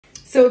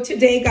So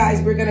today,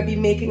 guys, we're gonna be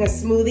making a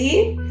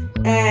smoothie,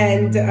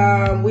 and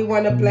we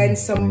wanna blend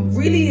some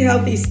really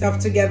healthy stuff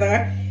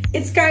together.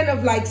 It's kind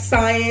of like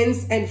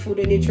science and food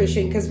and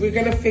nutrition because we're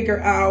gonna figure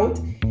out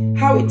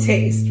how it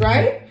tastes,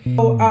 right?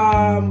 So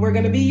we're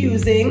gonna be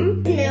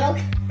using milk,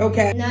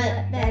 okay,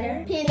 nut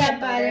butter,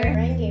 peanut butter,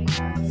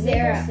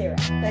 syrup,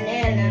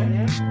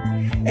 banana.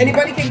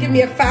 Anybody can give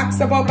me a facts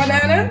about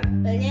banana?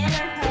 Banana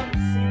helps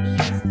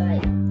bees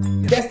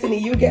bite. Destiny,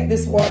 you get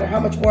this water.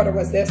 How much water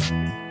was this?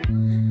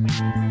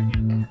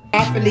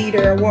 Half a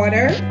liter of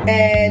water.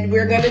 And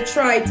we're gonna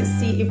try to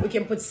see if we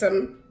can put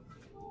some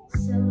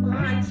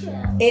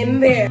Cilantro in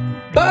there.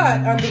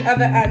 But on the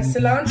other hand,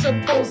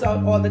 cilantro pulls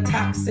out all the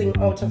toxin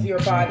out of your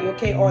body,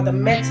 okay? Or the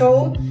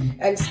metal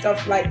and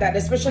stuff like that.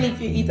 Especially if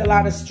you eat a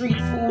lot of street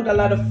food, a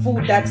lot of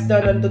food that's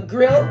done on the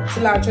grill.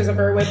 Cilantro is a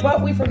very good.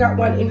 But we forgot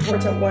one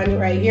important one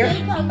right here.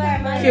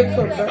 Cucumber.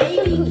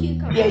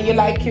 Cucumber. Yeah, you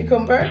like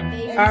cucumber?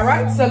 All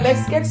right, so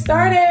let's get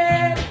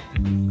started.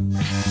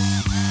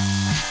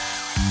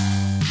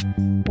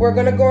 We're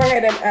gonna go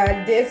ahead and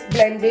add this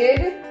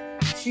blended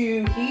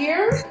to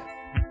here.